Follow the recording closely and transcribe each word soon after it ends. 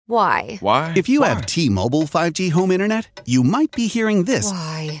Why? Why? If you have T-Mobile 5G home internet, you might be hearing this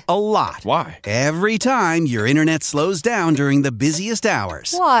Why? a lot. Why? Every time your internet slows down during the busiest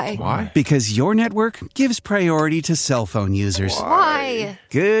hours. Why? Why? Because your network gives priority to cell phone users. Why?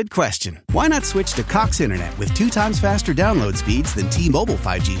 Good question. Why not switch to Cox Internet with 2 times faster download speeds than T-Mobile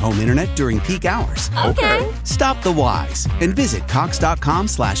 5G home internet during peak hours? Okay. Stop the whys and visit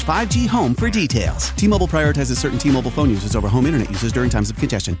cox.com/5G home for details. T-Mobile prioritizes certain T-Mobile phone users over home internet users during times of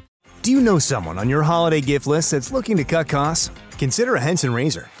congestion. Do you know someone on your holiday gift list that's looking to cut costs? Consider a Henson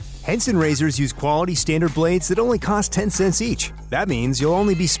razor. Henson razors use quality standard blades that only cost 10 cents each. That means you'll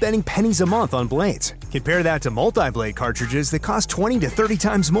only be spending pennies a month on blades. Compare that to multi-blade cartridges that cost 20 to 30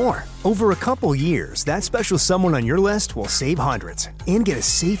 times more. Over a couple years, that special someone on your list will save hundreds and get a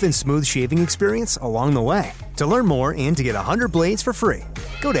safe and smooth shaving experience along the way. To learn more and to get 100 blades for free,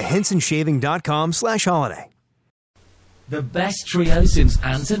 go to hensonshaving.com/holiday. The best trio since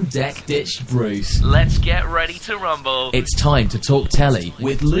Anton Deck ditched Bruce. Let's get ready to rumble. It's time to talk telly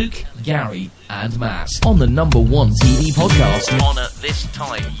with Luke, Gary and Matt on the #1 TV podcast. On at this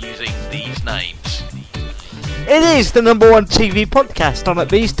time using these names. It is the #1 TV podcast on at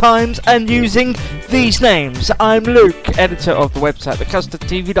these times and using these names. I'm Luke, editor of the website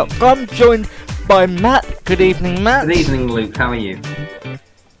thecustardtv.com, joined by Matt. Good evening, Matt. Good evening, Luke. How are you?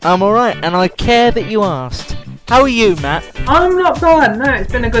 I'm alright, and I care that you asked. How are you, Matt? I'm not bad. No, it's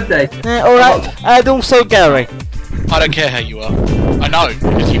been a good day. Alright, and also Gary. I don't care how you are. I know,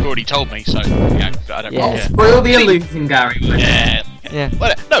 because you've already told me, so yeah, I don't care. Spoil the illusion, Gary. Yeah.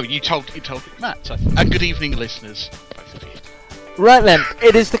 Well, no, you told Matt. So. And good evening, listeners. Both of you. Right then,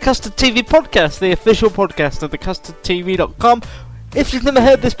 it is the Custard TV podcast, the official podcast of thecustardtv.com. If you've never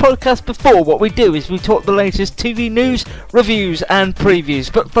heard this podcast before, what we do is we talk the latest TV news, reviews and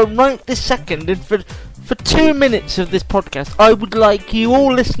previews. But for right this second, and for 2 minutes of this podcast, I would like you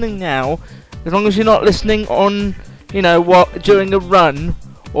all listening now, as long as you're not listening on, during a run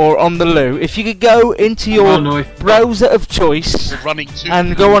or on the loo, if you could go into your browser of choice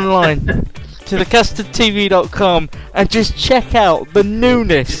and go online to thecustardtv.com and just check out the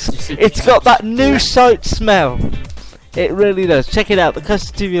newness. It's got that new site smell. It really does. Check it out,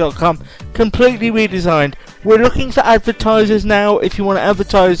 thecustardtv.com, completely redesigned. We're looking for advertisers now. If you want to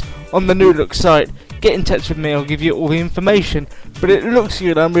advertise on the new look site, get in touch with me, I'll give you all the information. But it looks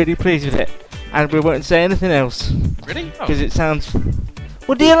good, I'm really pleased with it. And we won't say anything else. Really? Because it sounds...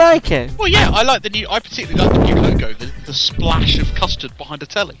 Well, do you like it? Well, yeah, I particularly like the new logo, the splash of custard behind a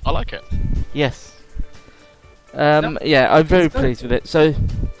telly. I like it. Yes. Yeah, I'm very pleased with it. So,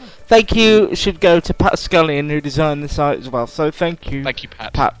 thank you should go to Pat Scullion, who designed the site as well. So, thank you,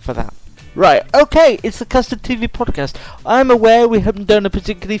 Pat, for that. Right, okay, it's the Custard TV podcast. I'm aware we haven't done a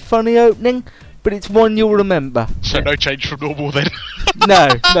particularly funny opening, but it's one you'll remember. So no change from normal then? No,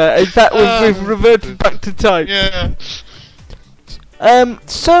 in fact we've reverted back to type. Yeah.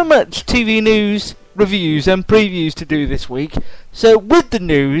 So much TV news, reviews and previews to do this week. So with the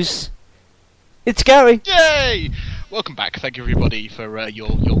news, it's Gary. Yay! Welcome back. Thank you everybody for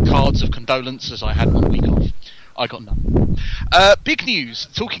your cards of condolence, as I had 1 week off. I got none. Big news,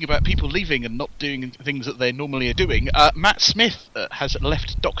 talking about people leaving and not doing things that they normally are doing. Matt Smith has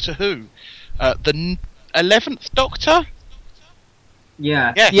left Doctor Who. The 11th Doctor?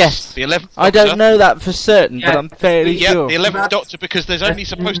 Yeah. Yes. The 11th Doctor. I don't know that for certain, but I'm fairly sure. The 11th Doctor, because there's only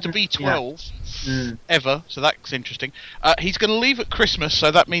supposed to be 12 ever, so that's interesting. He's going to leave at Christmas, so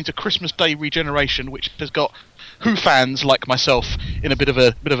that means a Christmas Day regeneration, which has got Who fans like myself in a bit of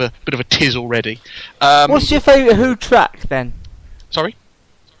a tiz already. What's your favourite Who track then? Sorry?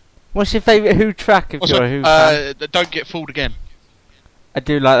 What's your favourite Who track if you're a Who fan? Don't Get Fooled Again. I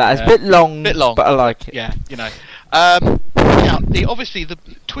do like that. It's a bit long, but I like it. Yeah, obviously the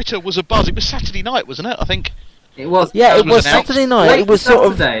Twitter was a buzz. It was Saturday night, wasn't it? I think. It was. Yeah, it was Saturday night. Late it was Saturday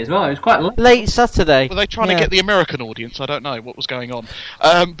sort of as well. It was quite late Saturday. Were they trying to get the American audience? I don't know what was going on.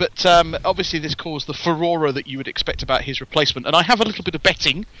 But obviously this caused the furore that you would expect about his replacement. And I have a little bit of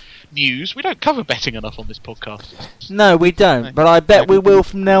betting news. We don't cover betting enough on this podcast. No, we don't. But I bet we will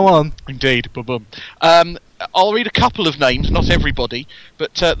from now on. Indeed. Boom. I'll read a couple of names, not everybody,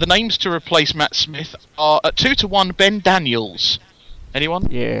 but the names to replace Matt Smith are at 2-1 Ben Daniels.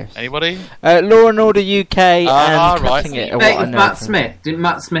 Anyone? Yes. Anybody? Law and Order UK and right. Cutting It. Matt Smith. Didn't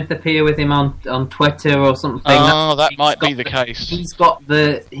Matt Smith appear with him on Twitter or something? Oh, that might be the case. He's sort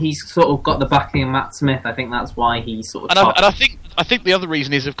of got the backing of Matt Smith. I think that's why he sort of. And I think the other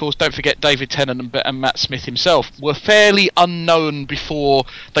reason is, of course, don't forget David Tennant and Matt Smith himself were fairly unknown before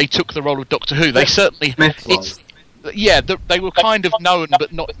they took the role of Doctor Who. They certainly. They were kind of known,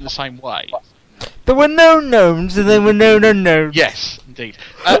 but not in the same way. There were known knowns and there were known unknowns. Yes, Indeed.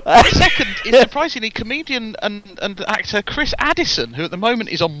 Second is surprisingly comedian and actor Chris Addison, who at the moment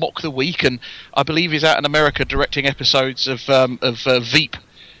is on Mock the Week and I believe is out in America directing episodes of Veep.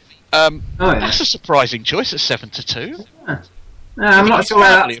 That's a surprising choice at 7-2. Yeah. No, I'm not sure where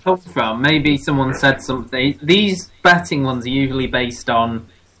that's come from. Maybe someone said something. These betting ones are usually based on,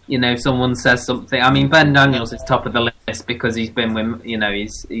 someone says something. I mean, Ben Daniels is top of the list because he's been with,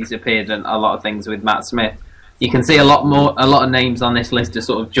 he's appeared in a lot of things with Matt Smith. You can see a lot of names on this list are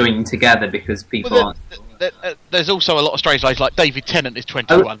sort of joined together because people there's also a lot of strange names, like David Tennant is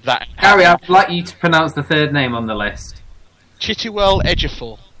 21. Gary, I'd like you to pronounce the third name on the list. Chittiwell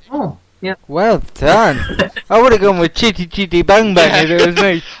Ejiofor. Oh, yeah. Well done. I would have gone with Chitty Chitty Bang Bang if it was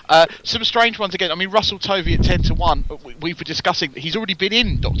me. Some strange ones again. I mean, Russell Tovey at 10-1. We were discussing that he's already been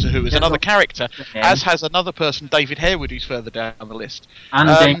in Doctor Who as another character, as has another person, David Harewood, who's further down the list. And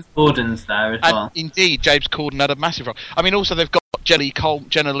James Corden's there as well. Indeed, James Corden had a massive role. I mean, also they've got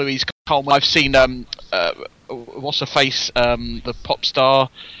Jenna Louise Coleman. I've seen what's her face, the pop star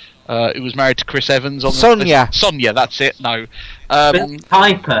who was married to Chris Evans on Sonia. Sonia, that's it. No, Bill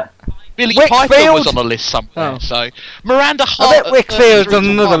Piper. Billy Wickfield? Piper was on a list somewhere. Oh. So Miranda Hart. I bet Wickfield's on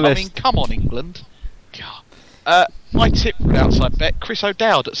another list. I mean, come on, England. God. My tip for an outside bet: Chris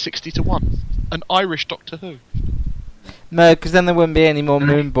O'Dowd at 60-1, an Irish Doctor Who. No, because then there wouldn't be any more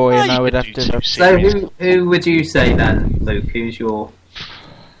Moon Boy, and I would have to. So who would you say then, Luke? Who's your?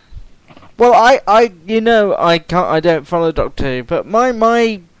 Well, I don't follow Doctor Who, but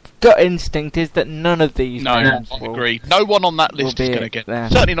my gut instinct is that none of these. No, I agree. No one on that list is going to get there.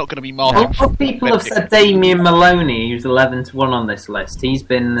 Certainly not going to be Mark. A lot of people have said Damien Maloney, who's 11-1 on this list. He's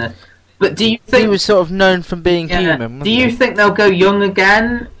been. But do you think he was sort of known from being human? Do you think they'll go young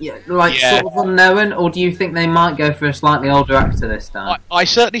again, sort of unknown, or do you think they might go for a slightly older actor this time? I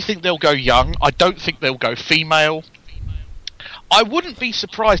certainly think they'll go young. I don't think they'll go female. I wouldn't be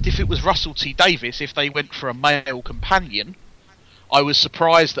surprised if it was Russell T Davies if they went for a male companion. I was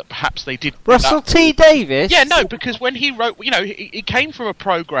surprised that perhaps they did. Russell T Davies? Yeah, no, because when he wrote, he came from a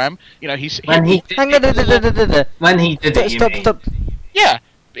program. When he did it. Stop. Yeah.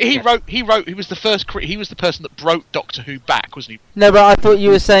 He wrote. He was the first. He was the person that brought Doctor Who back, wasn't he? No, but I thought you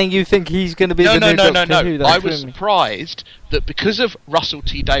were saying you think he's going to be the new Doctor Who. No. I was surprised that because of Russell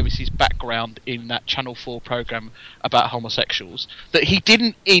T Davies' background in that Channel 4 program about homosexuals, that he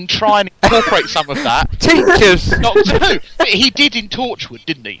didn't try and incorporate some of that. Teachers. Doctor Who. But he did in Torchwood,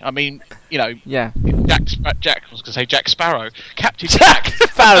 didn't he? I mean, Yeah. Jack. I was going to say Jack Sparrow. Captain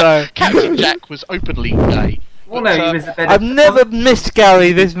Sparrow. Captain Jack was openly gay. Well, no, he was a bit. I've never missed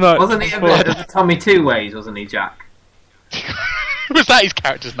Gary this much. Wasn't he a bit of a Tommy Two Ways? Wasn't he, Jack? Was that his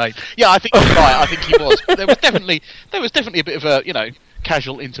character's name? Yeah, I think you're right. I think he was. But there was definitely a bit of a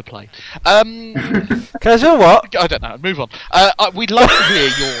casual interplay. Casual what? I don't know. Move on. We'd love to hear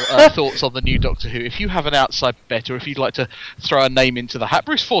your thoughts on the new Doctor Who. If you have an outside bet, or if you'd like to throw a name into the hat,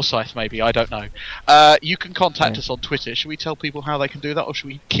 Bruce Forsyth maybe. I don't know. You can contact us on Twitter. Should we tell people how they can do that, or should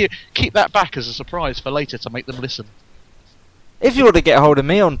we keep that back as a surprise for later to make them listen? If you want to get hold of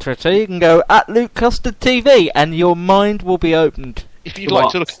me on Twitter, you can go at Luke Custard TV, and your mind will be opened. If you'd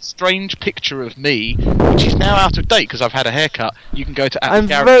like to look at a strange picture of me, which is now out of date because I've had a haircut, you can go to I'm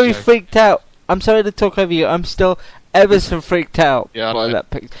very freaked out. I'm sorry to talk over you. I'm still ever so freaked out by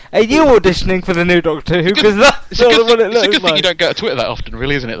that picture. Are you auditioning for the new Doctor Who? Because that's what it looks like. It's a good thing you don't go to Twitter that often,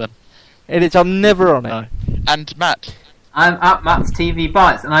 really, isn't it, then? It is. I'm never on it. No. And Matt? I'm at Matt's TV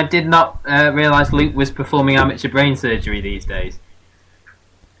Bites, and I did not realise Luke was performing amateur brain surgery these days.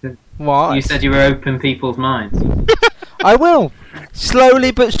 What? You said you were open people's minds. I will.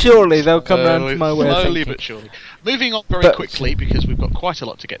 Slowly but surely they'll come round to my way of Slowly thinking. but surely. Moving on very quickly, because we've got quite a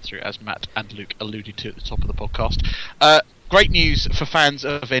lot to get through, as Matt and Luke alluded to at the top of the podcast. Great news for fans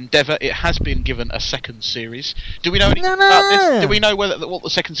of Endeavour. It has been given a second series. Do we know anything about this? Do we know what the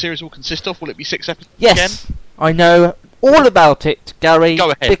second series will consist of? Will it be 6 episodes Yes, again? I know all about it, Gary.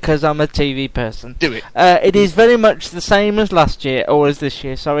 Go ahead. Because I'm a TV person. Do it. It is very much the same as last year, or as this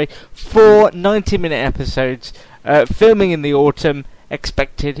year, sorry. 4 90-minute episodes, filming in the autumn,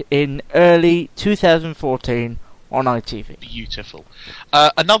 expected in early 2014 on ITV. Beautiful.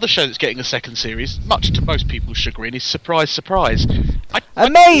 Another show that's getting a second series, much to most people's chagrin, is Surprise, Surprise.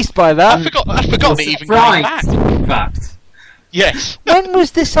 Amazed by that. I forgot it even came back. In fact. Yes. When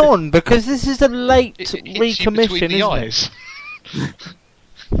was this on? Because this is a late Between recommission, the isn't eyes.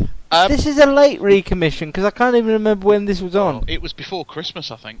 it? This is a late recommission, because I can't even remember when this was on. It was before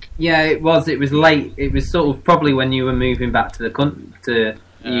Christmas, I think. Yeah, it was. It was late. It was sort of probably when you were moving back to the country.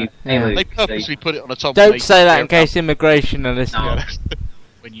 They purposely put it on a top. Don't say that in case immigration are listening. No.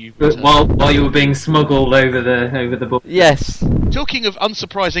 when you while you were being smuggled over the book. Yes. Talking of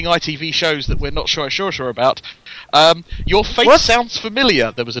unsurprising ITV shows that we're not sure about, Your Face What? Sounds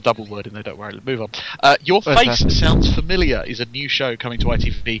Familiar. There was a double word in there, don't worry, let's move on. Your Face Sounds Familiar is a new show coming to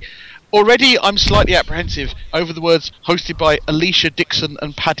ITV. Already I'm slightly apprehensive over the words hosted by Alicia Dixon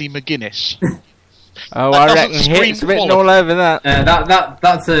and Paddy McGuinness. Oh, That I doesn't reckon scream hits written quality. all over that.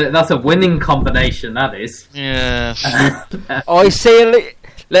 That's a winning combination. That is. Yes. I see.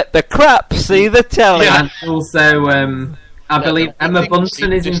 Let the crap see the telly. Yeah. And also, I believe Emma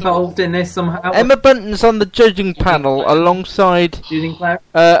Bunton is involved in this somehow. Emma Bunton's on the judging panel alongside Julian Clary.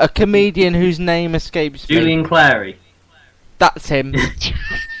 a comedian whose name escapes me. Julian Clary. That's him.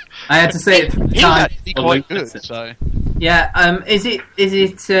 I had to say it 3 He's times. actually quite good, so... Yeah. Is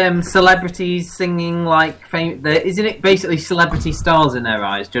it celebrities singing like fame? Isn't it basically celebrity stars in their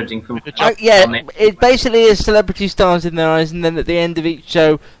eyes, judging from? Yeah, it basically is celebrity stars in their eyes, and then at the end of each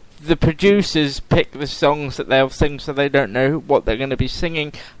show, the producers pick the songs that they'll sing, so they don't know what they're going to be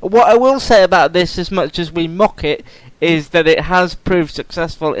singing. What I will say about this, as much as we mock it, is that it has proved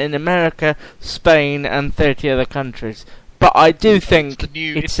successful in America, Spain, and 30 other countries. But I do think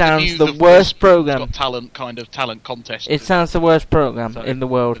it sounds the worst program. Talent contest. It sounds the worst program in the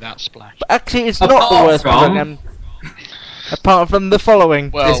world. Without splash. But actually, it's not the worst program. Apart from the following.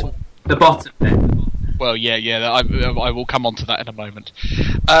 Well, the bottom bit. Well, yeah. I will come on to that in a moment.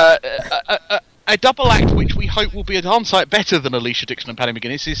 A double act which we hope will be a darn sight better than Alicia Dixon and Paddy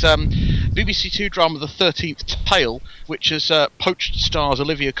McGuinness is BBC Two drama The 13th Tale, which has poached stars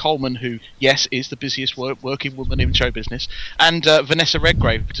Olivia Colman, who, yes, is the busiest working woman in show business, and Vanessa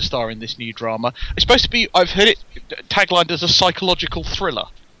Redgrave to star in this new drama. It's supposed to be, I've heard it taglined as a psychological thriller.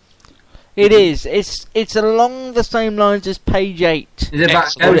 It is. It's along the same lines as Page 8. Is it about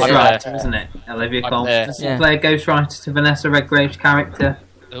Excellent. Ghostwriter, isn't it? Olivia Colman. Does she play a Ghostwriter to Vanessa Redgrave's character?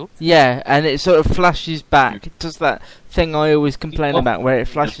 Yeah, and it sort of flashes back. It does that thing I always complain about, where it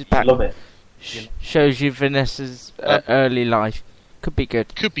flashes back. Love it. Shows you Vanessa's early life. Could be good.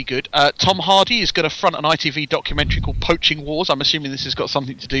 Tom Hardy is going to front an ITV documentary called Poaching Wars. I'm assuming this has got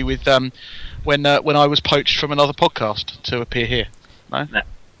something to do with when I was poached from another podcast to appear here. No,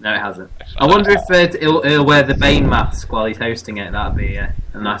 it hasn't. I wonder if he'll wear the Bane mask while he's hosting it. That'd be a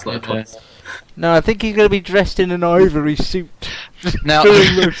nice little twist. No, I think he's going to be dressed in an ivory suit. Now,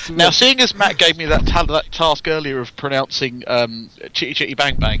 seeing as Matt gave me that task earlier of pronouncing Chitty Chitty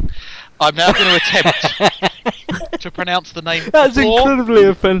Bang Bang, I'm now going to attempt to pronounce the name. That's incredibly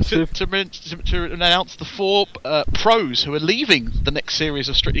offensive. To announce the 4 pros who are leaving the next series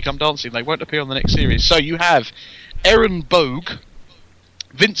of Strictly Come Dancing. They won't appear on the next series. So you have Erin Bogue,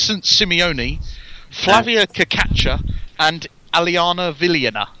 Vincent Simeone, Flavia Cacaccia, and Aliana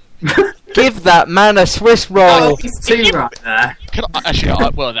Villena. Give that man a Swiss roll. Oh, he's 2 right there.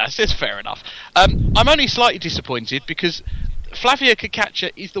 Well, that's fair enough. I'm only slightly disappointed because Flavia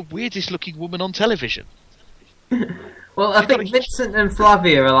Cacaccia is the weirdest looking woman on television. Well, I think Vincent and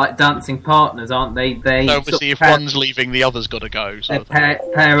Flavia are like dancing partners, aren't they? So obviously, if one's leaving, the other's got to go. They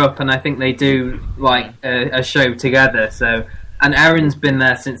pair up, and I think they do like a show together. So, and Erin's been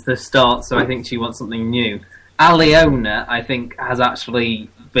there since the start, so I think she wants something new. Aliona, I think, has actually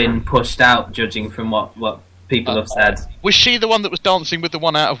been pushed out, judging from what people have said. Was she the one that was dancing with the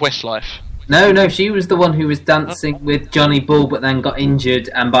one out of Westlife? No, she was the one who was dancing with Johnny Bull, but then got injured,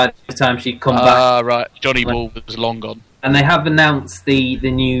 and by the time she'd come back, right, Johnny Bull was long gone. And they have announced the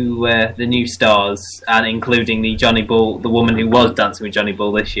new stars, and including the Johnny Bull, the woman who was dancing with Johnny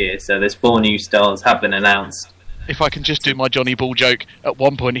Bull this year. So there's 4 new stars have been announced. If I can just do my Johnny Bull joke, at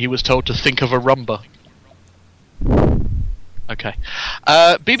one point he was told to think of a rumba. Okay.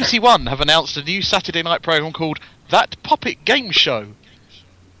 BBC One have announced a new Saturday night programme called That Puppet Game Show.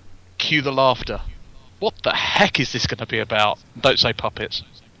 Cue the laughter. What the heck is this going to be about? Don't say puppets.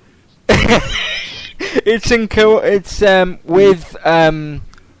 It's with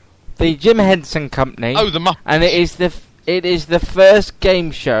the Jim Henson Company. Oh, the Muppets. And it is the first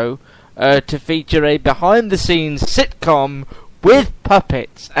game show to feature a behind-the-scenes sitcom with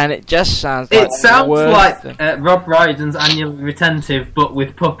puppets, and it just sounds like Rob Brydon's Annual Retentive, but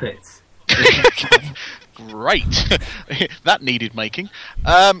with puppets. Great. That needed making.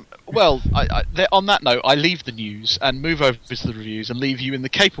 Well, on that note, I leave the news and move over to the reviews and leave you in the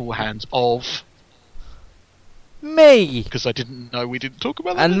capable hands of... me! Because I didn't know we didn't talk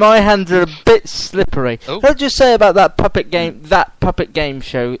about that. And my hands are a bit slippery. Oh. I'll just say about that puppet game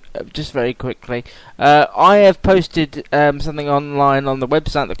show, just very quickly. I have posted something online on the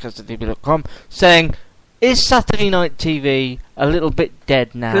website, thecustardtv.com, saying, is Saturday Night TV a little bit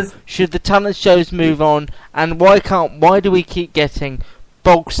dead now? Should the talent shows move on? And why do we keep getting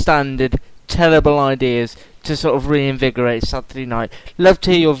bog standard, terrible ideas to sort of reinvigorate Saturday night. Love to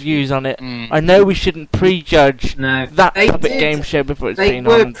hear your views on it. I know we shouldn't prejudge that puppet game show before it's been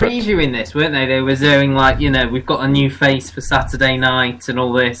on. They were previewing this, weren't they? They were saying, like, we've got a new face for Saturday night and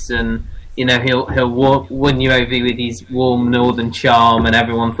all this, and he'll win you over with his warm northern charm, and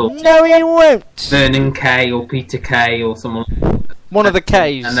everyone thought, no, he won't. Vernon Kay or Peter Kay or someone. One of the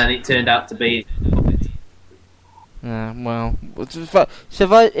K's. And then it turned out to be. Well,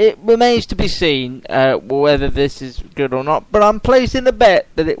 it remains to be seen whether this is good or not, but I'm placing a bet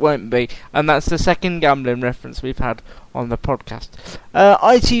that it won't be, and that's the second gambling reference we've had on the podcast.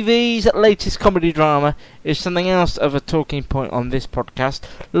 ITV's latest comedy drama is something else of a talking point on this podcast.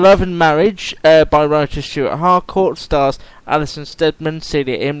 Love and Marriage, by writer Stuart Harcourt, stars Alison Steadman,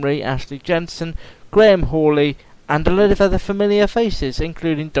 Celia Imrie, Ashley Jensen, Graham Hawley, and a load of other familiar faces,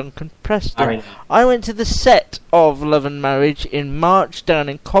 including Duncan Preston. I went to the set of Love and Marriage in March, down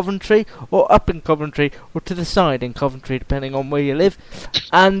in Coventry, or up in Coventry, or to the side in Coventry, depending on where you live.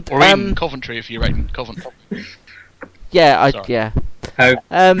 And or in Coventry, if you're in Coventry. Yeah, Sorry.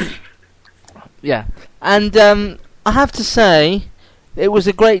 Yeah. And I have to say, it was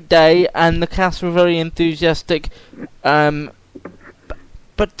a great day, and the cast were very enthusiastic.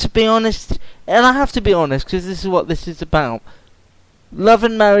 But to be honest, and I have to be honest, because this is what this is about, Love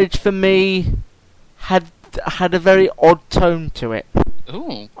and Marriage for me had a very odd tone to it.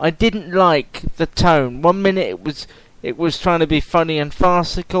 Ooh. I didn't like the tone. 1 minute it was trying to be funny and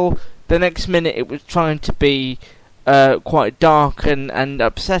farcical. The next minute it was trying to be quite dark and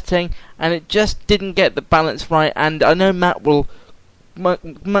upsetting, and it just didn't get the balance right. And I know Matt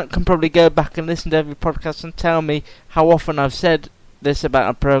can probably go back and listen to every podcast and tell me how often I've said this about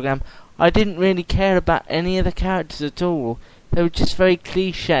a program. I didn't really care about any of the characters at all. They were just very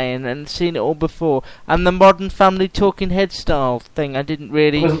cliche and seen it all before. And the Modern Family talking head style thing, I didn't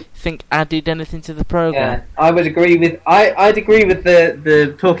really think added anything to the program. Yeah, I would agree with. I'd agree with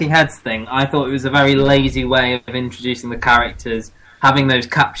the talking heads thing. I thought it was a very lazy way of introducing the characters, having those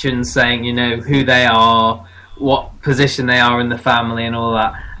captions saying, who they are, what position they are in the family, and all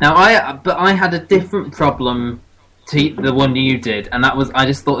that. Now, I had a different problem to the one you did, and that was, I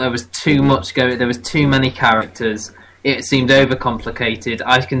just thought there was too much there was too many characters. It seemed overcomplicated.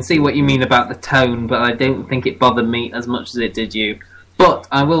 I can see what you mean about the tone, but I don't think it bothered me as much as it did you. But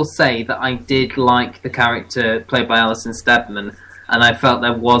I will say that I did like the character played by Alison Steadman, and I felt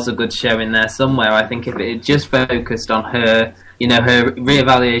there was a good show in there somewhere. I think if it had just focused on her, her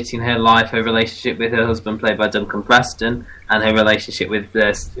reevaluating her life, her relationship with her husband played by Duncan Preston, and her relationship with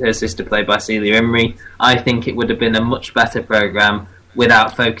her sister played by Celia Imrie, I think it would have been a much better programme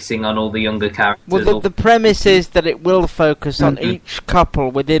without focusing on all the younger characters. Well, the premise is that it will focus on each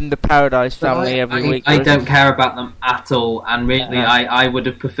couple within the Paradise family every week. I don't care about them at all, and really I would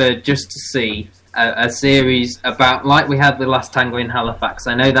have preferred just to see a series about, like we had with Last Tango in Halifax.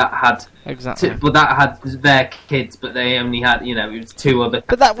 I know that had but that had their kids, but they only had, it was two other.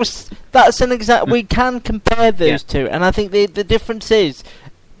 But that's an exact. We can compare those two, and I think the difference is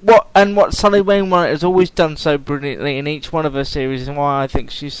what Sally Wainwright has always done so brilliantly in each one of her series, and why I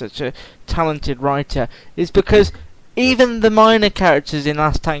think she's such a talented writer, is because even the minor characters in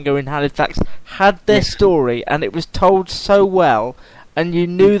Last Tango in Halifax had their story, and it was told so well. And you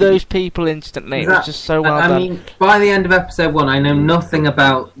knew those people instantly. It was just so well done. I mean, by the end of episode 1, I know nothing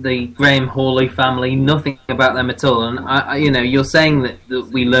about the Graham Hawley family, nothing about them at all. And you're saying that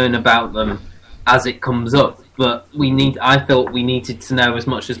we learn about them as it comes up, but I felt we needed to know as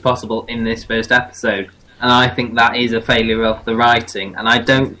much as possible in this first episode. And I think that is a failure of the writing. And I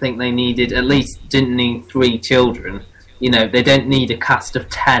don't think they didn't need 3 children. They don't need a cast of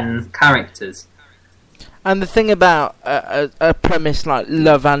 10 characters. And the thing about a premise like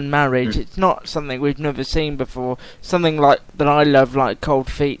Love and Marriage, it's not something we've never seen before. Something like that I love, like Cold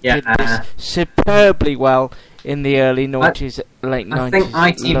Feet, did this superbly well in the early noughties, late 90s. I think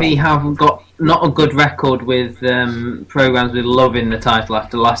ITV have got not a good record with programmes with love in the title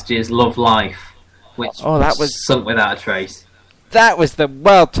after last year's Love Life, which that was sunk without a trace. That was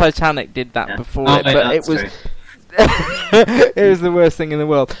Titanic did that before it, but it was... True. It was the worst thing in the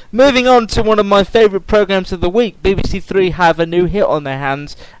world. Moving on to one of my favourite programmes of the week, BBC Three have a new hit on their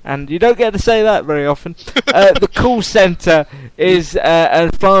hands, and you don't get to say that very often. The Call Centre is a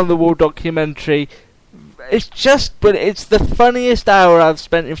fly-on-the-wall documentary. It's the funniest hour I've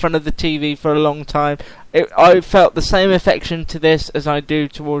spent in front of the TV for a long time. I felt the same affection to this as I do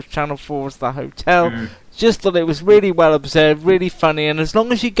towards Channel 4's The Hotel. Just thought it was really well observed, really funny, and as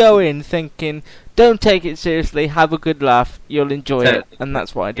long as you go in thinking, don't take it seriously, have a good laugh, you'll enjoy it, and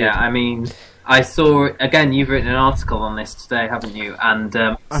that's what I did. Yeah, I mean, I saw again. You've written an article on this today, haven't you? And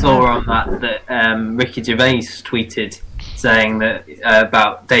saw on that Ricky Gervais tweeted saying that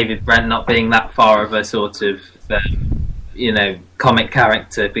about David Brent not being that far of a sort of comic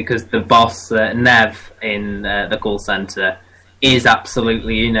character, because the boss Nev in the call centre is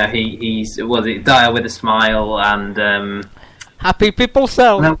absolutely he's Dire with a Smile and. Happy People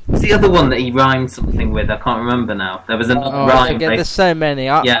Sell. No, what's the other one that he rhymed something with? I can't remember now. There was another rhyme. There's so many.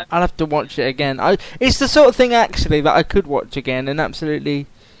 I'll have to watch it again. It's the sort of thing actually that I could watch again and absolutely.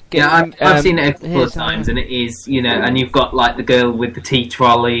 I've seen it a couple of times, and it is and you've got like the girl with the tea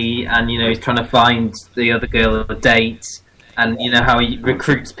trolley, and he's trying to find the other girl a date. And how he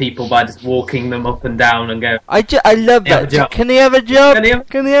recruits people by just walking them up and down and go. I love that. Can he have a job?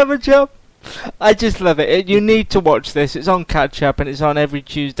 Can he have a job? I just love it. You need to watch this. It's on Catch Up and it's on every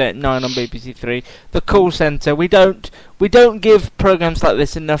Tuesday at 9 on BBC Three. The Call Centre. We don't give programmes like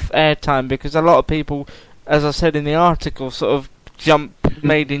this enough airtime because a lot of people, as I said in the article, sort of jump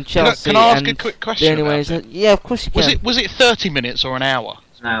Made in Chelsea. Can I ask a quick question? Yeah, of course you can. Was it 30 minutes or an hour?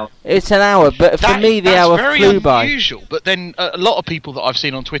 No. It's an hour, but for me the hour flew by. That's very unusual. But then a lot of people that I've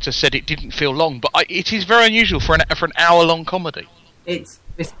seen on Twitter said it didn't feel long. But it is very unusual for an hour-long comedy. It's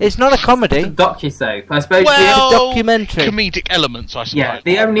not a comedy. It's a docusoap, I suppose. It's a documentary. Comedic elements, I suppose. Yeah,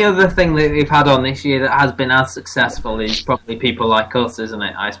 the only other thing that they've had on this year that has been as successful is probably People Like Us, isn't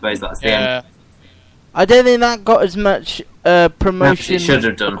it? I suppose that's the end. I don't think that got as much promotion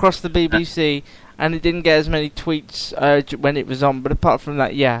across the BBC, and it didn't get as many tweets when it was on, but apart from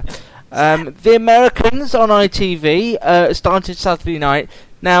that, yeah. The Americans on ITV started Saturday night.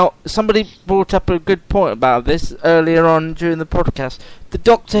 Now, somebody brought up a good point about this earlier on during the podcast. The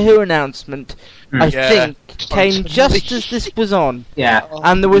Doctor Who announcement, I think, came just as this was on. Yeah.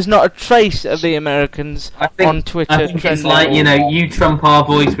 And there was not a trace of the Americans on Twitter. I think it's like, you trump our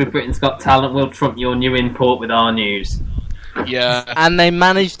voice with Britain's Got Talent, we'll trump your new import with our news. Yeah. And they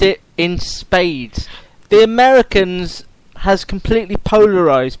managed it in spades. The Americans has completely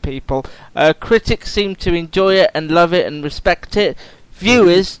polarised people. Critics seem to enjoy it and love it and respect it.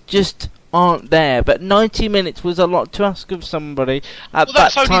 Viewers just aren't there, but 90 minutes was a lot to ask of somebody at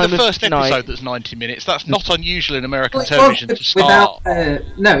that time of night. That's only the first episode that's 90 minutes. That's not unusual in American television to start.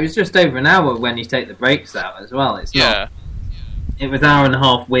 No, it was just over an hour when you take the breaks out as well. It was an hour and a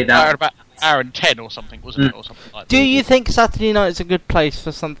half without... About hour and 10 or something, wasn't it? Or something like that. Do you think Saturday night's a good place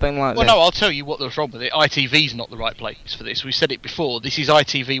for something like this? Well, no, I'll tell you what was wrong with it. ITV's not the right place for this. We said it before. This is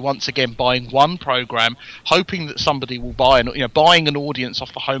ITV once again buying one programme, hoping that somebody will buy buying an audience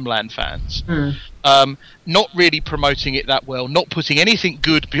off the Homeland fans. Not really promoting it that well, not putting anything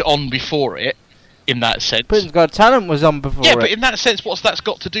good on before it, in that sense. Britain's Got Talent was on before it. Yeah, but in that sense, what's that's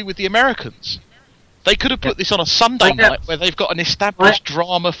got to do with the Americans? They could have put this on a Sunday night where they've got an established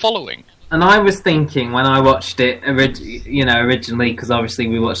drama following. And I was thinking when I watched it, originally, because obviously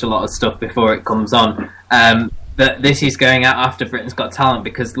we watch a lot of stuff before it comes on, that this is going out after Britain's Got Talent,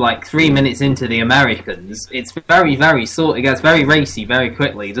 because like 3 minutes into the Americans, it's very, very it gets very racy very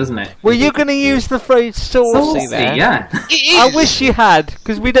quickly, doesn't it? Were you going to use the phrase saucy there? Yeah. I wish you had,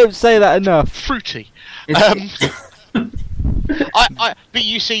 because we don't say that enough. Fruity. But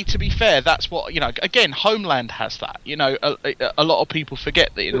you see, to be fair, that's what again, Homeland has that. A lot of people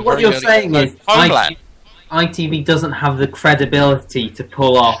forget that. What you're saying is Homeland, ITV doesn't have the credibility to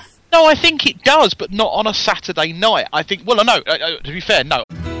pull off. No, I think it does, but not on a Saturday night. I think. Well, no. To be fair, no.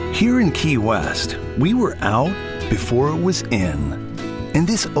 Here in Key West, we were out before it was in. In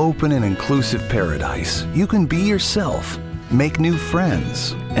this open and inclusive paradise, you can be yourself, make new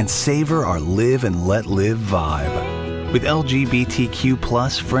friends, and savor our live and let live vibe. With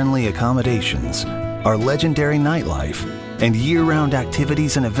LGBTQ+ friendly accommodations, our legendary nightlife, and year-round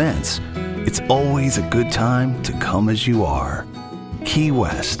activities and events, it's always a good time to come as you are. Key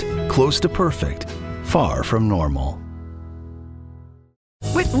West, close to perfect, far from normal.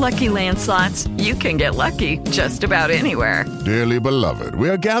 With Lucky Land Slots, you can get lucky just about anywhere. Dearly beloved, we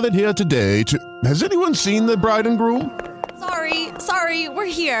are gathered here today to... Has anyone seen the bride and groom? Sorry, we're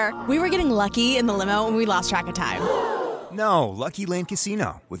here. We were getting lucky in the limo and we lost track of time. No, Lucky Land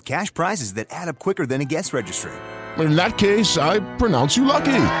Casino, with cash prizes that add up quicker than a guest registry. In that case, I pronounce you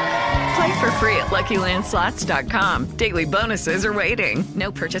lucky. Play for free at LuckyLandSlots.com. Daily bonuses are waiting.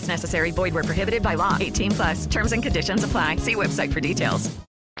 No purchase necessary. Void where prohibited by law. 18+. Terms and conditions apply. See website for details.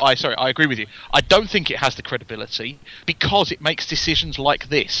 I agree with you. I don't think it has the credibility because it makes decisions like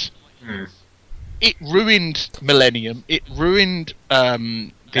this. It ruined Millennium. It ruined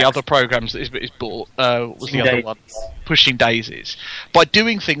the other programs that it's bought. Was the other one Pushing Daisies by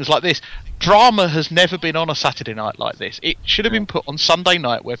doing things like this? drama has never been on a Saturday night like this. It should have been put on Sunday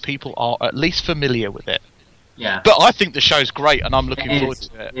night where people are at least familiar with it. Yeah. But I think the show's great, and I'm looking forward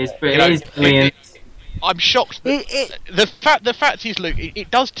to it. It is brilliant. I'm shocked. The fact is, Luke, it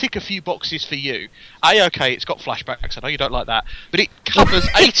does tick a few boxes for you. Okay, it's got flashbacks. I know you don't like that, but it covers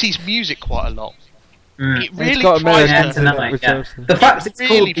 80s music quite a lot. It really tries to. The fact it's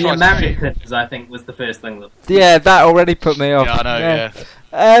called The Americans, I think, was the first thing. Yeah, that already put me off. Yeah, I know.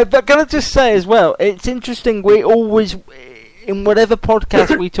 Yeah. But can I just say as well, it's interesting. We always, in whatever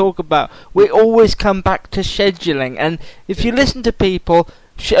podcast we talk about, we always come back to scheduling. And if you listen to people,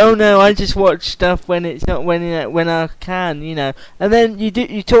 oh no, I just watch stuff when it's not when I can, you know. And then you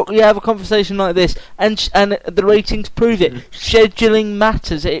have a conversation like this, and the ratings prove it. Scheduling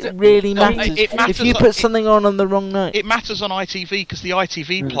matters. It really matters. It matters. If you put something on the wrong night, it matters on ITV because the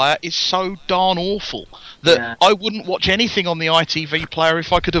ITV player is so darn awful that I wouldn't watch anything on the ITV player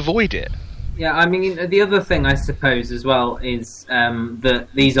if I could avoid it. Yeah, I mean, the other thing I suppose as well is that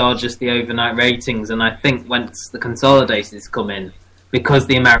these are just the overnight ratings, and I think once the consolidators come in, because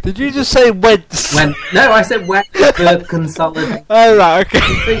the Americans... Did you just say whence? No, I said when the consolidators... Oh, right, okay.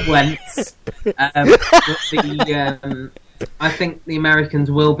 I say whence. I think the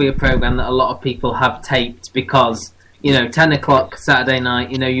Americans will be a programme that a lot of people have taped because, 10 o'clock Saturday night,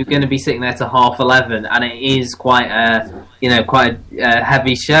 you're going to be sitting there till 11:30, and it is quite a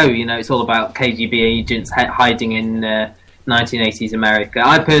heavy show. It's all about KGB agents hiding in 1980s America.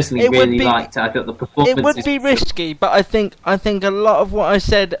 I personally liked it. I thought the performance. It would be risky, but I think a lot of what I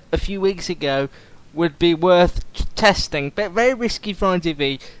said a few weeks ago would be worth testing. But very risky for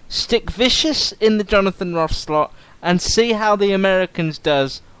ITV. Stick Vicious in the Jonathan Ross slot and see how the Americans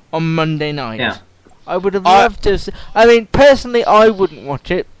does on Monday night. Yeah. I would have loved to. I mean, personally, I wouldn't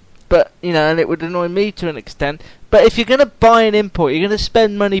watch it, but and it would annoy me to an extent. But if you're going to buy an import, you're going to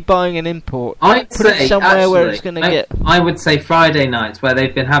spend money buying an import. I'd put it somewhere where it's going to get. I would say Friday nights, where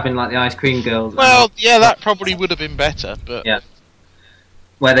they've been having like the Ice Cream Girls. Well, yeah, that probably would have been better, but yeah,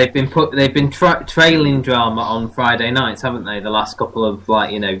 where they've been trailing drama on Friday nights, haven't they? The last couple of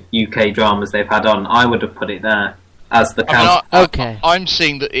UK dramas they've had on, I would have put it there as the count. Okay, I'm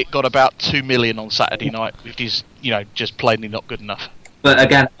seeing that it got about 2 million on Saturday night, which is just plainly not good enough. But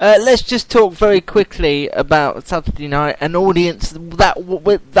again, let's just talk very quickly about Saturday night. An audience that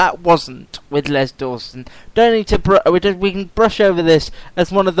wasn't with Les Dawson. Don't need to. We can brush over this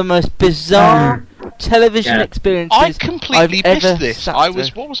as one of the most bizarre television experiences I completely missed this.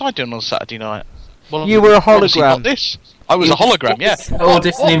 What was I doing on Saturday night? Well, you were a hologram. Not this. I was a hologram. Yeah.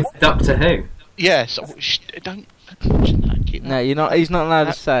 Auditioning for Doctor Who. Yes. Don't. No, you're not. He's not allowed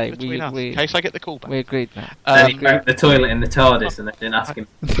to say. In case I get the call back. We agreed that. Then he broke the toilet in the TARDIS, and they didn't ask him.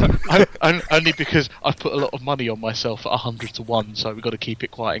 Only because I've put a lot of money on myself at 100 to 1, so we've got to keep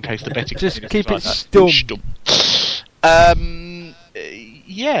it quiet in case the betting. Just keep it stum.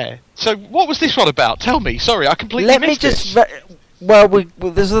 Yeah. So what was this one about? Tell me. Sorry, I completely missed this. Well,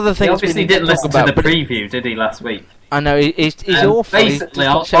 there's other things. He obviously didn't listen to the preview, did he, last week? I know, he's awful. Basically,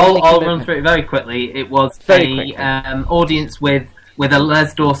 I'll run through it very quickly. It was an audience with a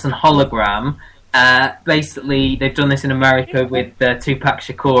Les Dawson hologram. Basically, they've done this in America with Tupac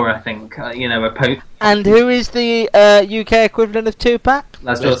Shakur, I think. And who is the UK equivalent of Tupac?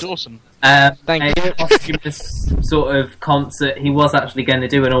 Les Dawson. Thank you. Posthumous sort of concert. He was actually going to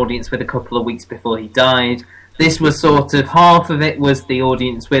do an audience with a couple of weeks before he died. This was sort of half of it was the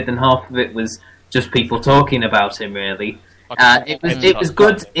audience with, and half of it was just people talking about him, really. It was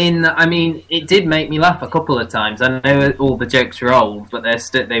good it did make me laugh a couple of times. I know all the jokes were old, but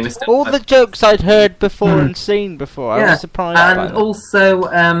they were still... All the jokes I'd heard before and seen before. I was surprised by and also,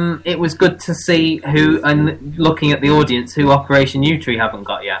 it was good to see who, and looking at the audience, who Operation Yewtree haven't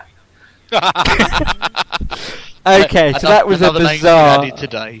got yet. Okay, so that was a bizarre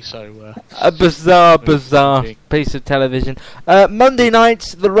today, so a bizarre piece of television. Monday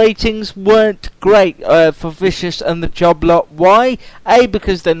nights, the ratings weren't great for Vicious and the Job Lot. Why? A,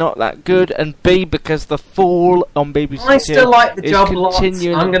 because they're not that good, and B, because the fall on BBC I still like the Job Lot.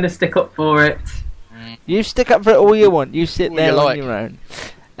 I'm going to stick up for it. You stick up for it all you want. You sit there on your own.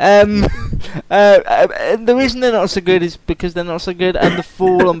 The reason they're not so good is because they're not so good, and the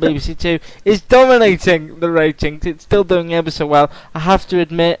fall on BBC Two is dominating the ratings. It's still doing ever so well. I have to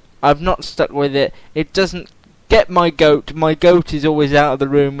admit, I've not stuck with it. It doesn't get my goat. My goat is always out of the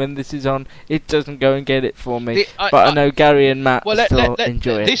room when this is on. It doesn't go and get it for me. But I know Gary and Matt still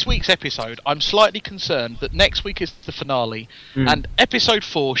enjoy it. This week's episode, I'm slightly concerned that next week is the finale, and episode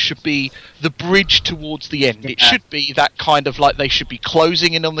 4 should be the bridge towards the end. It should be that kind of like they should be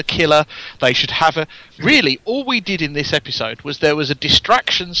closing in on the killer. They should have a... Really, all we did in this episode was there was a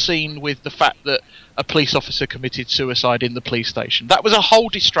distraction scene with the fact that a police officer committed suicide in the police station. That was a whole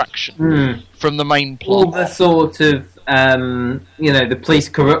distraction from the main plot. All the sort of, the police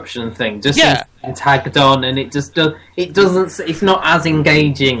corruption thing just seems tagged on, and it just doesn't. It's not as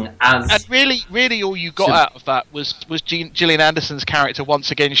engaging as. And really, all you got out of that was Gillian Anderson's character once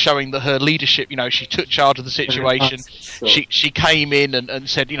again showing that her leadership. You know, she took charge of the situation. She came in and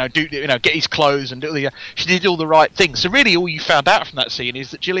said, get his clothes and she did all the right things. So really, all you found out from that scene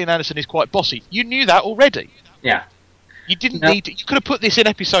is that Gillian Anderson is quite bossy. You knew that already. Yeah. You didn't need to, you could have put this in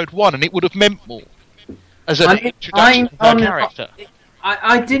episode 1 and it would have meant more as an introduction to her character.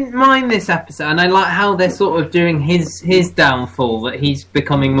 I didn't mind this episode, and I like how they're sort of doing his downfall, that he's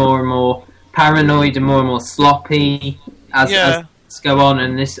becoming more and more paranoid and more sloppy as things go on,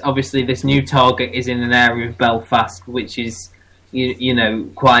 and this new target is in an area of Belfast which is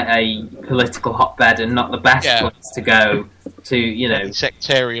quite a political hotbed and not the best place to go to,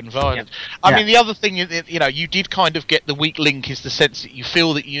 sectarian violence. I mean, the other thing, you did kind of get the weak link is the sense that you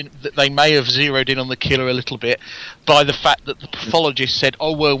feel that they may have zeroed in on the killer a little bit by the fact that the pathologist said,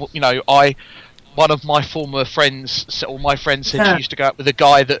 "Oh well, one of my former friends, or my friend said she used to go out with a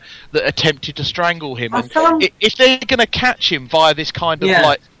guy that attempted to strangle him." And if they're going to catch him via this kind of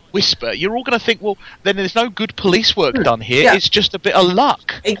like whisper, you're all going to think, well, then there's no good police work done here. It's just a bit of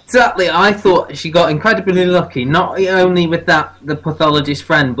luck. Exactly. I thought she got incredibly lucky, not only with the pathologist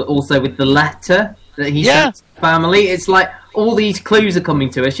friend, but also with the letter that he sent to the family. It's like all these clues are coming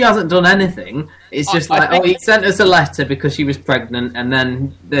to her. She hasn't done anything. It's just he sent us a letter because she was pregnant, and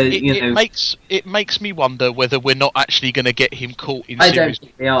then it makes me wonder whether we're not actually going to get him caught in series. I don't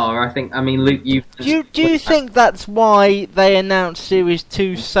think they are. Luke, do you think that's why they announced series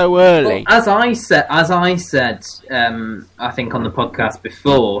 2 so early? Well, as I said, I think on the podcast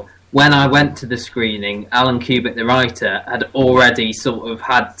before, when I went to the screening, Alan Kubick, the writer, had already sort of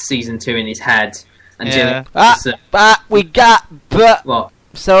had season 2 in his head. And what?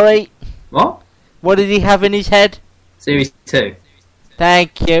 Sorry. What? What did he have in his head? Series 2.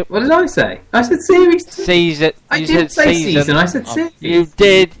 Thank you. What did I say? I said series 2. Season. I didn't say season. I said series. You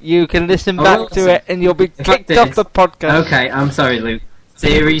did. You can listen back to it, and you'll be kicked off the podcast. Okay, I'm sorry, Luke.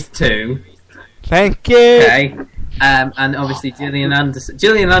 Series 2. Thank you. Okay. And obviously Gillian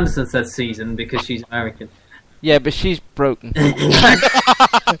Anderson says season because she's American. Yeah, but she's broken.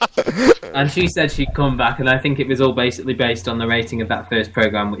 And she said she'd come back, and I think it was all basically based on the rating of that first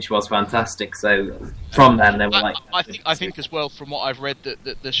programme, which was fantastic. So from then they were I think as well, from what I've read,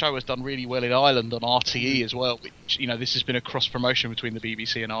 that the show has done really well in Ireland on RTE as well, which, this has been a cross promotion between the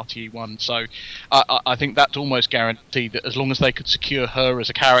BBC and RTE1. So I think that's almost guaranteed that as long as they could secure her as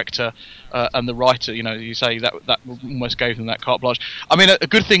a character and the writer, you say that almost gave them that carte blanche. I mean, a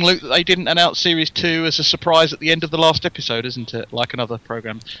good thing, Luke, that they didn't announce series 2 as a surprise at the end of the last episode, isn't it? Like another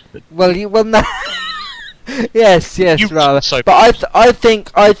programme. No. yes, rather. So but I think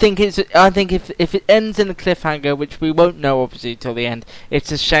if it ends in a cliffhanger, which we won't know obviously till the end,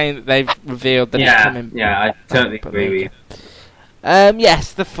 it's a shame that they've revealed that it's coming. Yeah, I totally agree with you.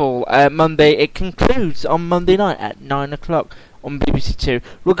 Yes, The Fall. Monday. It concludes on Monday night at 9:00 on BBC Two.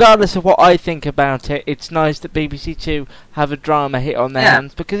 Regardless of what I think about it, it's nice that BBC Two have a drama hit on their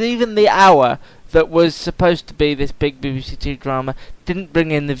hands, because even the hour that was supposed to be this big BBC Two drama didn't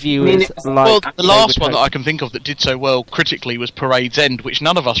bring in the viewers. The last one that I can think of that did so well critically was Parade's End, which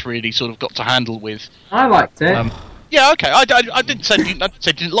none of us really sort of got to handle with. I liked it. Yeah, okay. I didn't say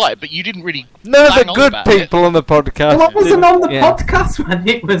didn't like it, but you didn't really. No, the good people on the podcast. Well, I wasn't on the podcast when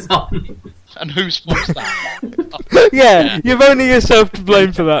it was on. And whose fault's that? yeah, you've only yourself to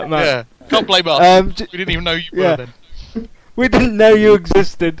blame for that, man. Yeah, can't blame us. We didn't even know you were then. We didn't know you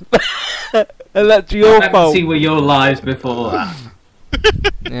existed. And that's your fault. See were your lives before that.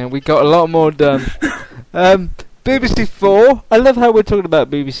 Yeah, we got a lot more done. BBC 4. I love how we're talking about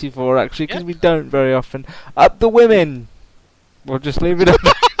BBC 4 actually, because we don't very often. Up the Women. We'll just leave it at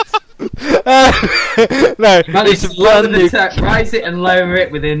that. No, it's a brand new. Rise it and lower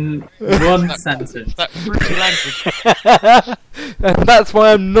it within one sentence. That fruity language. And that's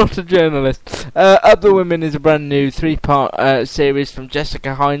why I'm not a journalist. Up the Women is a brand new 3-part series from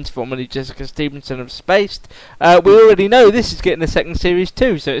Jessica Hines, formerly Jessica Stevenson of Spaced. We already know this is getting a second series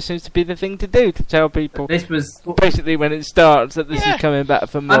too, so it seems to be the thing to do, to tell people. This was basically when it starts that this is coming back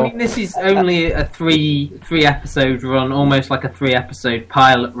for more. I mean, this is only a three episode run, almost like a 3-episode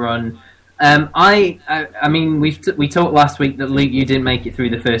pilot run. I mean, we talked last week that Luke, you didn't make it through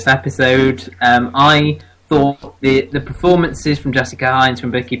the first episode. I thought the performances from Jessica Hines,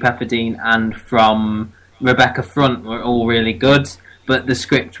 from Vicky Pepperdine, and from Rebecca Front were all really good, but the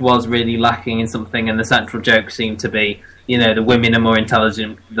script was really lacking in something, and the central joke seemed to be, the women are more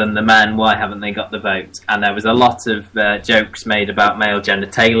intelligent than the men, why haven't they got the vote? And there was a lot of jokes made about male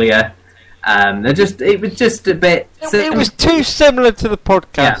genitalia. It was just a bit... It was too similar to the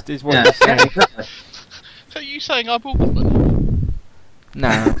podcast, is what you're saying. Exactly. So are you saying I'm a woman?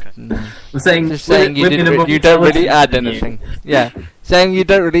 No. I'm saying, just saying you don't really add anything. Yeah, saying you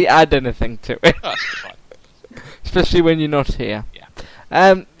don't really add anything to it. That's fine. Especially when you're not here.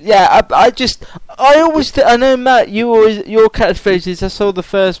 I know, Matt, your catchphrase is I saw the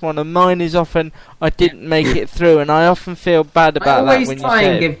first one, and mine is often I didn't make it through, and I often feel bad about that when you say it. I always try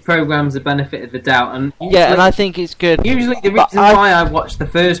and give programmes the benefit of the doubt, and and I think it's good. Usually the reason why I watch the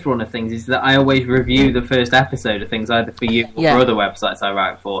first run of things is that I always review the first episode of things, either for you or for other websites I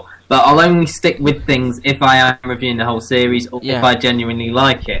write for, but I'll only stick with things if I am reviewing the whole series, or if I genuinely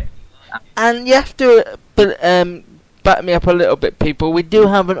like it. And you have to... back me up a little bit, people. We do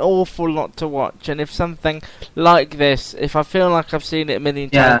have an awful lot to watch, and if something like this, if I feel like I've seen it a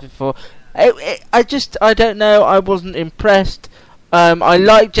million times before, I don't know, I wasn't impressed. I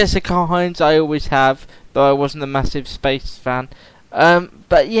like Jessica Hines, I always have, though I wasn't a massive Space fan.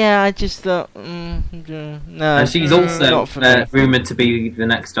 But yeah, I just thought, no. And she's also rumoured to be the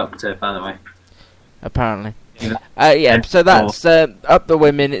next Doctor, by the way. Apparently. So that's Up the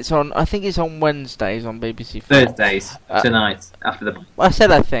Women. It's on. I think it's on Wednesdays on BBC4. Thursdays tonight after the. I said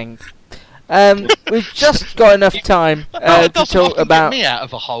I think. We've just got enough time to talk about. Get me out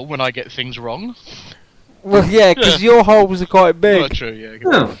of a hole when I get things wrong. Well, yeah, because your holes are quite big. Oh, true.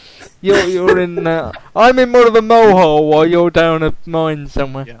 Yeah. You're in. I'm in more of a mole while you're down a mine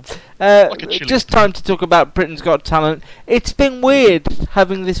somewhere. Yeah. Just time to talk about Britain's Got Talent. It's been weird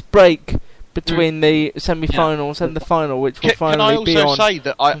having this break between the semi-finals and the final, which will finally be on. Can I also say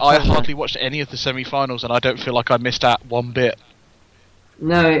that I hardly watched any of the semi-finals, and I don't feel like I missed out one bit.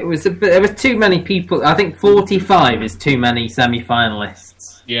 No, it was there was too many people. I think 45 is too many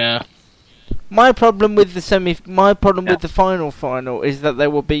semi-finalists. Yeah. My problem with the final is that there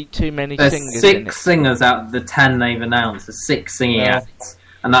will be too many singers. There's 6 singers out of the 10 they've announced. There's 6 singing acts,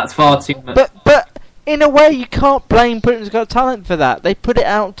 and that's far too much. But in a way, you can't blame Britain's Got Talent for that. They put it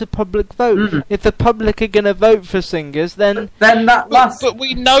out to public vote. If the public are going to vote for singers, then that last. But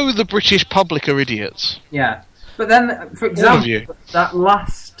we know the British public are idiots. Yeah, but then, for example, that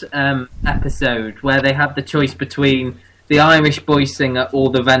last episode where they had the choice between the Irish boy singer or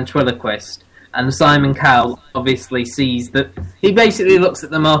the ventriloquist, and Simon Cowell obviously sees that he basically looks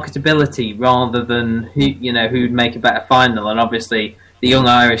at the marketability rather than who'd make a better final, and obviously the young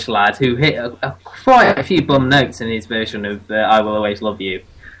Irish lad who hit quite a few bum notes in his version of I Will Always Love You,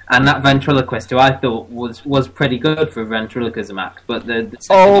 and that ventriloquist who I thought was pretty good for a ventriloquism act, but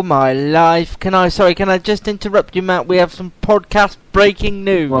oh my life! Can I just interrupt you, Matt? We have some podcast breaking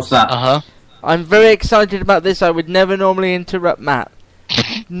news. What's that? I'm very excited about this. I would never normally interrupt Matt.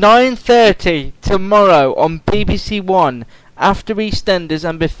 9:30 tomorrow on BBC One, after EastEnders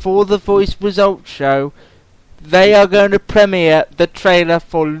and before the Voice results show, they are going to premiere the trailer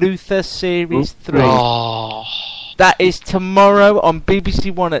for Luther Series 3. Oh. That is tomorrow on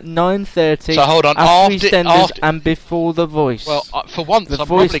BBC One at 9:30. So hold on, after EastEnders and before The Voice. Well, for once, I'm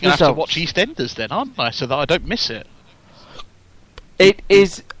probably going to have to watch EastEnders then, aren't I? So that I don't miss it. It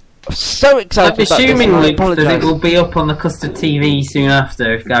is so exciting. I'm assuming that it will be up on the Custard TV soon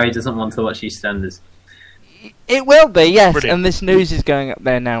after if Gary doesn't want to watch EastEnders. It will be, yes, Brilliant. and this news is going up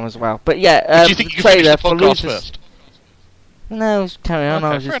there now as well. But yeah, do you think you trailer can finish the for podcast Luther first? No, carry on.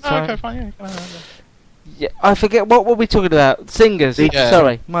 Okay, I was just trying. okay, fine. Yeah, I forget what were we talking about. Singers. Yeah.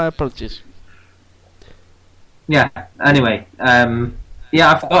 Sorry, my apologies. Yeah. Anyway,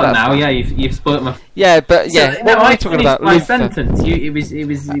 yeah, I've forgotten now. Yeah, you've spoiled my. Yeah, but yeah, So, what were we talking about? My Luther. sentence. It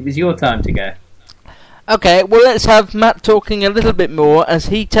was your time to go. Okay, well, let's have Matt talking a little bit more as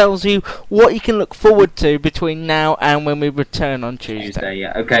he tells you what you can look forward to between now and when we return on Tuesday.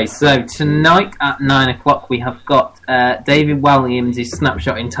 Yeah. Okay, so tonight at 9 o'clock we have got David Walliams'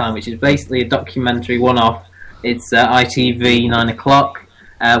 Snapshot in Time, which is basically a documentary one-off. It's ITV 9 o'clock,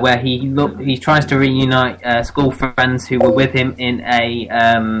 where he tries to reunite school friends who were with him in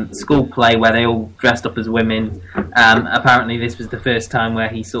a school play where they all dressed up as women. Apparently this was the first time where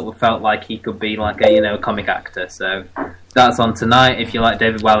he sort of felt like he could be like a comic actor. So that's on tonight. If you like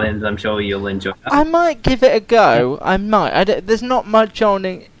David Walliams, I'm sure you'll enjoy that. I might give it a go. I might. There's not much on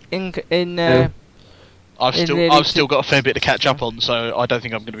in I've still got a fair bit to catch up on, so I don't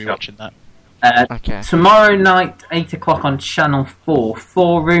think I'm going to be watching that. Okay. Tomorrow night, 8 o'clock on Channel 4,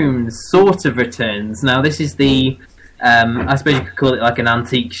 Four Rooms sort of returns. Now, this is the, I suppose you could call it like an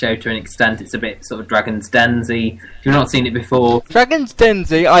antique show to an extent. It's a bit sort of Dragon's Den-y. If you've not seen it before... Dragon's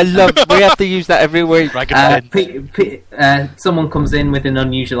Den-y, I love we have to use that every week. Someone comes in with an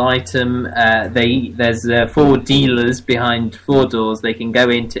unusual item. There's 4 dealers behind 4 doors. They can go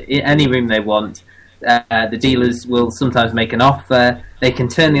into any room they want. The dealers will sometimes make an offer. They can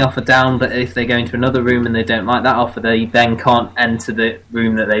turn the offer down, but if they go into another room and they don't like that offer, they then can't enter the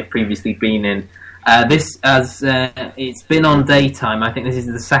room that they've previously been in. It's been on daytime. I think this is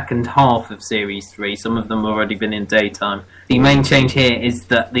the second half of Series 3. Some of them have already been in daytime. The main change here is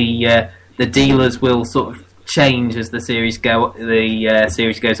that the dealers will sort of change as the series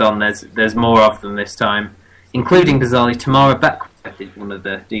goes on. There's more of them this time, including bizarrely Tamara Beckwith is one of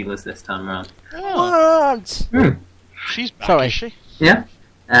the dealers this time around. What? She's back, Sorry. is she? Yeah.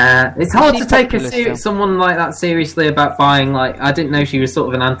 It's hard to take someone like that seriously about buying, like, I didn't know she was sort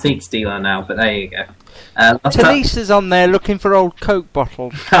of an antiques dealer now, but there you go. Talisa's on there looking for old Coke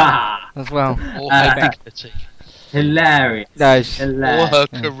bottles as well. Or her dignity. Hilarious. Nice. Hilarious. Or her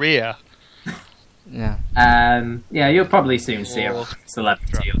career. Yeah. You'll probably soon see her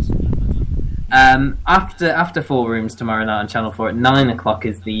celebrity or something. After Four Rooms tomorrow night on Channel 4 at 9 o'clock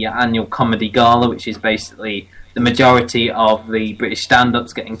is the annual comedy gala, which is basically the majority of the British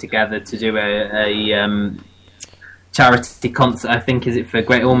stand-ups getting together to do a charity concert. I think is it for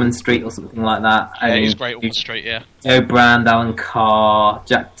Great Ormond Street or something like that. Yeah, it's Great Ormond Street, yeah. Joe Brand, Alan Carr,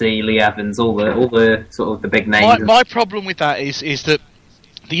 Jack Dee, Lee Evans, all the sort of the big names. My problem with that is that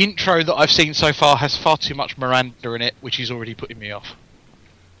the intro that I've seen so far has far too much Miranda in it, which is already putting me off.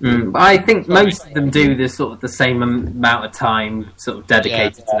 I think most of them do the same amount of time sort of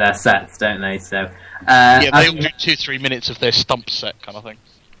dedicated to their sets, don't they? So they all do 2-3 minutes of their stump set kind of thing.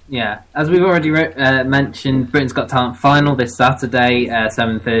 Yeah, as we've already mentioned, Britain's Got Talent final this Saturday,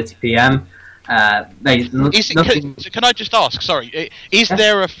 7:30 p.m. Can I just ask? Sorry, is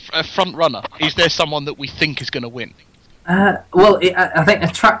there a front runner? Is there someone that we think is going to win? I think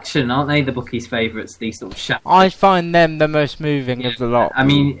Attraction, aren't they the bookies' favourites? These sort of shadow. I find them the most moving of the lot. I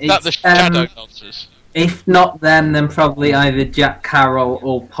mean, it's the shadow dancers. If not them, then probably either Jack Carroll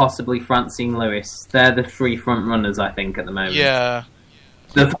or possibly Francine Lewis. They're the 3 front runners, I think, at the moment. Yeah.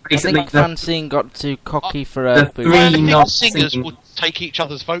 I think Francine got too cocky for her. The 3 singers will take each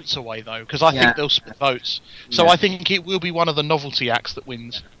other's votes away, though, because I think they'll split votes. So I think it will be one of the novelty acts that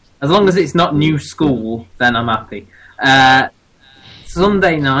wins. As long as it's not New School, then I'm happy.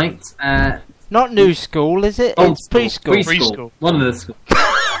 Sunday night. Not New School, is it? It's preschool. Preschool. One of the schools.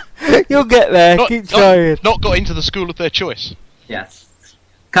 You'll get there. Keep trying. Not got into the school of their choice. Yes.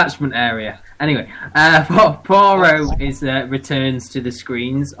 Catchment area. Anyway, Poirot returns to the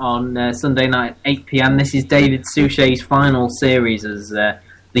screens on Sunday night at 8 p.m. This is David Suchet's final series as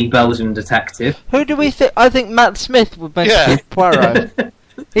the Belgian detective. Who do we think? I think Matt Smith would make Poirot.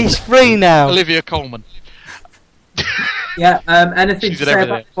 He's free now. Olivia Colman. Anything to say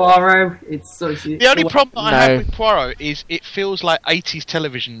about Poirot? The only problem that I have with Poirot is it feels like 80s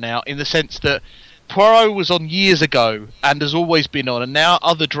television now, in the sense that Poirot was on years ago and has always been on, and now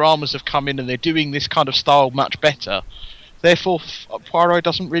other dramas have come in and they're doing this kind of style much better. Therefore, Poirot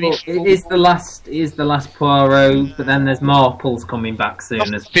doesn't really. It is the last Poirot, but then there's Marple's coming back soon.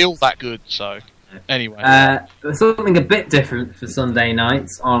 It doesn't feel that good, so. Anyway. Something a bit different for Sunday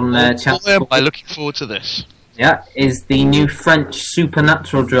nights on Channel 4. I'm looking forward to this. Yeah, is the new French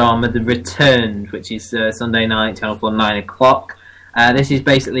supernatural drama, The Returned, which is Sunday night, Channel 4, 9 o'clock. This is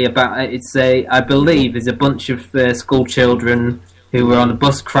basically about, I believe, is a bunch of school children who were on a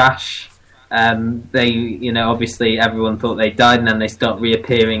bus crash. Obviously everyone thought they died, and then they start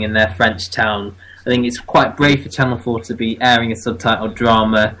reappearing in their French town. I think it's quite brave for Channel 4 to be airing a subtitled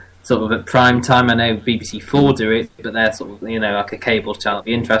drama sort of at prime time. I know BBC 4 do it, but they're sort of, like a cable channel. It'll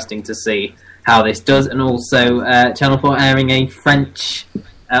be interesting to see how this does. And also Channel 4 airing a French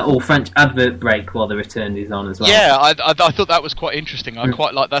or French advert break while the return is on as well. Yeah, I thought that was quite interesting. I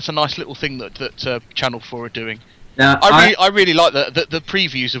quite like that's a nice little thing that Channel 4 are doing. Now, I really like the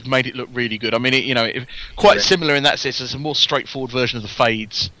previews have made it look really good. I mean, quite similar in that sense. It's a more straightforward version of the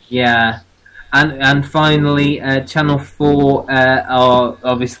fades. Yeah, and finally, Channel 4 are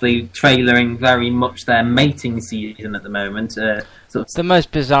obviously trailering very much their mating season at the moment. The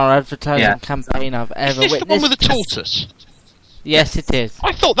most bizarre advertising campaign I've ever witnessed. Is this the one with the tortoise? Yes, it is.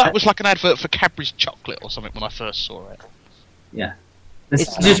 I thought that was like an advert for Cadbury's chocolate or something when I first saw it. Yeah.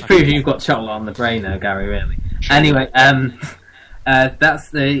 This just proves you've got chocolate on the brain though, Gary, really. Anyway, that's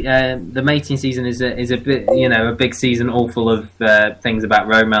the mating season is a bit, a big season all full of things about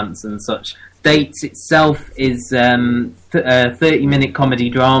romance and such. Dates itself is 30-minute comedy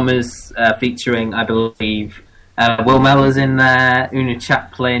dramas featuring, I believe, Will Mellor's in there, Una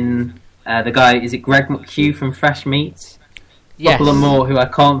Chaplin, the guy, is it Greg McHugh from Fresh Meat? Yes. A couple of more who I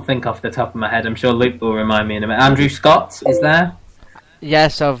can't think off the top of my head. I'm sure Luke will remind me in a minute. Andrew Scott is there.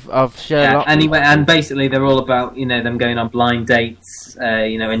 Yes, of Sherlock. Anyway, and basically they're all about them going on blind dates,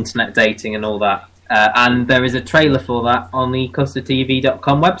 internet dating and all that. And there is a trailer for that on the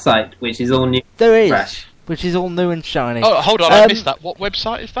custardtv.com website, which is all new. There is, fresh. Which is all new and shiny. Oh, hold on, I missed that. What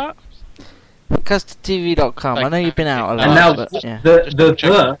website is that? custardtv.com. I know you've been out a lot. And now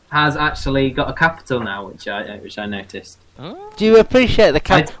the has actually got a capital now, which I noticed. Do you appreciate the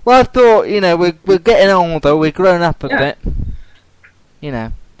capital? Well, I thought we're getting older, we're growing up a bit.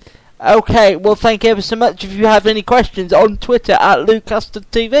 Okay, well, thank you ever so much. If you have any questions, on Twitter at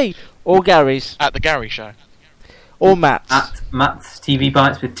LukeCustardTV or Gary's at the Gary Show or Matt's at Matt's TV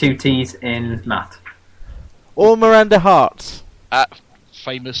Bites with 2 T's in Matt or Miranda Hart's at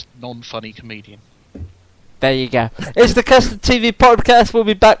famous non-funny comedian. There you go. It's the Custard TV podcast. We'll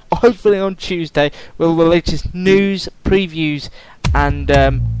be back hopefully on Tuesday with the latest news, previews, and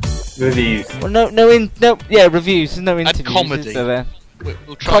reviews. Well, reviews. There's no interviews. And comedy. Is there?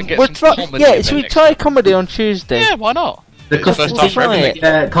 We'll try and get some comedy. Yeah, should we try comedy on Tuesday? Yeah, why not? The first time for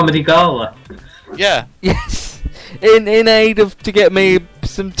everything. Comedy gala. Yeah. Yes. In aid of to get me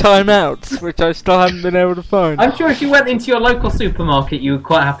some time outs, which I still haven't been able to find. I'm sure if you went into your local supermarket, you would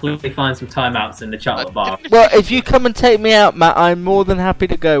quite happily find some time outs in the chocolate bar. Well, if you come and take me out, Matt, I'm more than happy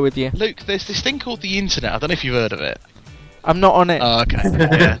to go with you. Luke, there's this thing called the internet. I don't know if you've heard of it. I'm not on it. Oh, okay.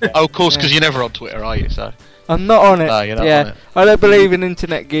 Yeah. Oh, of course, because you're never on Twitter, are you? So. I'm not on it. No, you're not on it. I don't believe in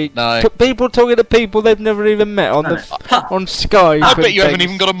internet geek. No. People talking to people they've never even met on on Skype. I bet you haven't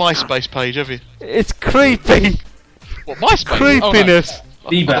even got a MySpace page, have you? It's creepy. What, MySpace? Creepiness. Oh,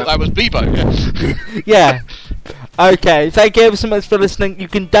 no. I thought that was Bebo. Yeah. Okay. Thank you ever so much for listening. You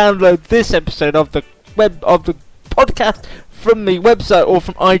can download this episode of the podcast from the website or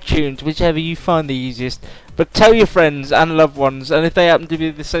from iTunes, whichever you find the easiest. But tell your friends and loved ones, and if they happen to be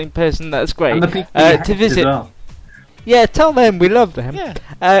the same person, that's great. To visit. Well. Yeah, tell them we love them. Yeah.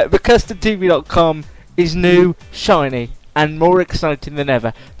 TheCustardTV.com is new, shiny, and more exciting than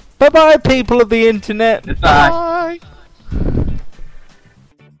ever. Bye bye, people of the internet. Bye.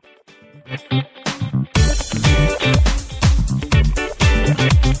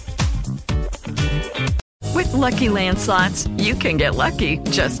 With Lucky Land Slots, you can get lucky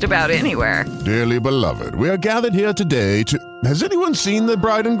just about anywhere. Dearly beloved, we are gathered here today to... Has anyone seen the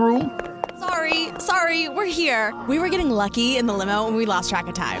bride and groom? Sorry, we're here. We were getting lucky in the limo and we lost track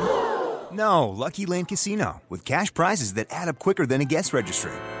of time. No, Lucky Land Casino, with cash prizes that add up quicker than a guest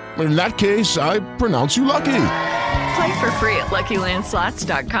registry. In that case, I pronounce you lucky. Play for free at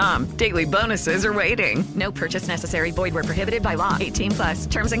LuckyLandSlots.com. Daily bonuses are waiting. No purchase necessary. Void where prohibited by law.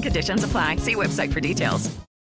 18+. Terms and conditions apply. See website for details.